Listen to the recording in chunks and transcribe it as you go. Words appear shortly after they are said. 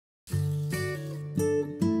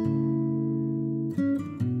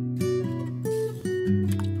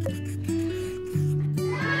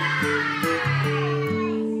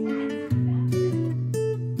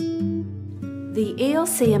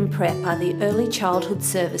ELC and PrEP are the early childhood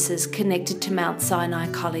services connected to Mount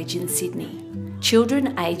Sinai College in Sydney.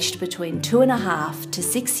 Children aged between 2.5 to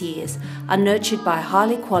 6 years are nurtured by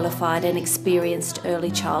highly qualified and experienced early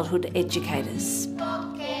childhood educators.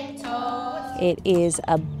 It is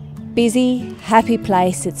a busy, happy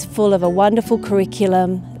place. It's full of a wonderful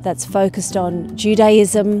curriculum that's focused on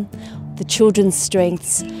Judaism, the children's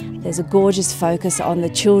strengths. There's a gorgeous focus on the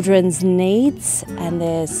children's needs and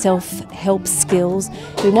their self-help skills.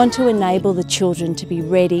 We want to enable the children to be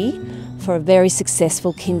ready for a very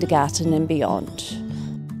successful kindergarten and beyond.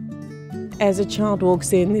 As a child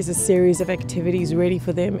walks in, there's a series of activities ready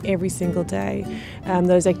for them every single day.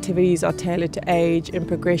 Those activities are tailored to age and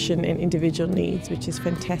progression and individual needs, which is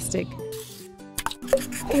fantastic.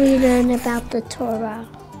 We learn about the Torah.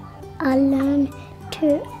 I learn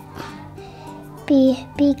to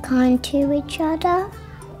be kind to each other.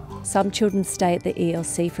 Some children stay at the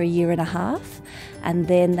ELC for 1.5 years and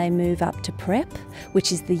then they move up to PrEP,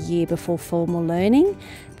 which is the year before formal learning.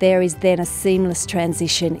 There is then a seamless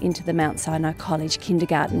transition into the Mount Sinai College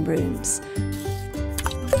kindergarten rooms.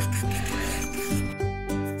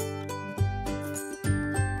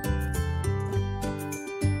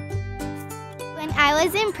 When I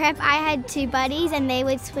was in PrEP, I had 2 buddies and they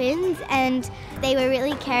were twins and they were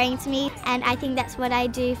really caring to me, and I think that's what I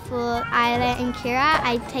do for Isla and Kira.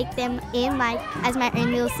 I take them in as my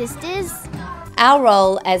own little sisters. Our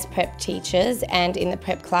role as PrEP teachers and in the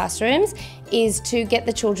PrEP classrooms is to get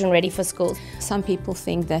the children ready for school. Some people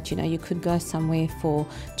think that you could go somewhere for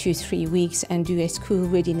 2-3 weeks and do a school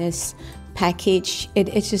readiness package. It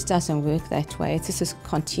just doesn't work that way. It's just a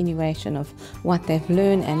continuation of what they've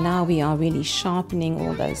learned, and now we are really sharpening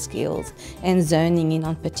all those skills and zoning in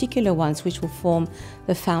on particular ones which will form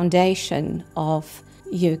the foundation of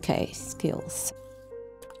UK skills.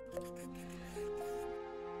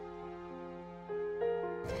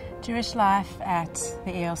 Jewish life at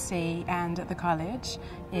the ELC and at the college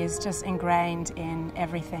is just ingrained in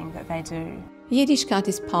everything that they do. Yiddishkeit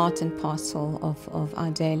is part and parcel of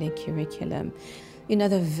our daily curriculum.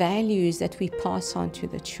 The values that we pass on to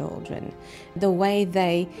the children, the way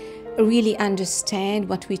they really understand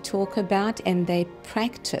what we talk about and they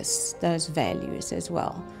practice those values as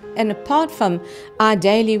well. And apart from our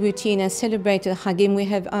daily routine and celebrated Chagim, we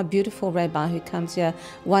have our beautiful rabbi who comes here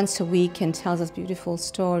once a week and tells us beautiful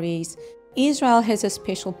stories. Israel has a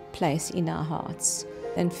special place in our hearts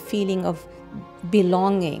and feeling of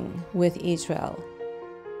belonging with Israel.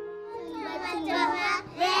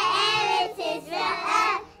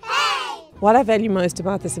 What I value most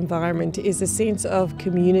about this environment is the sense of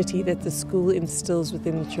community that the school instills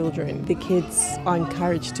within the children. The kids are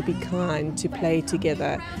encouraged to be kind, to play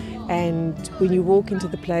together, and when you walk into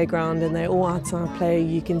the playground and they're all outside playing,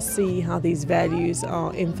 you can see how these values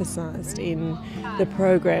are emphasised in the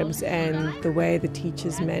programs and the way the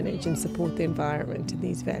teachers manage and support the environment and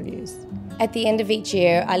these values. At the end of each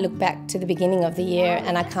year, I look back to the beginning of the year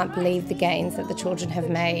and I can't believe the gains that the children have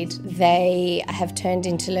made. They have turned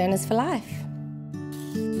into learners for life.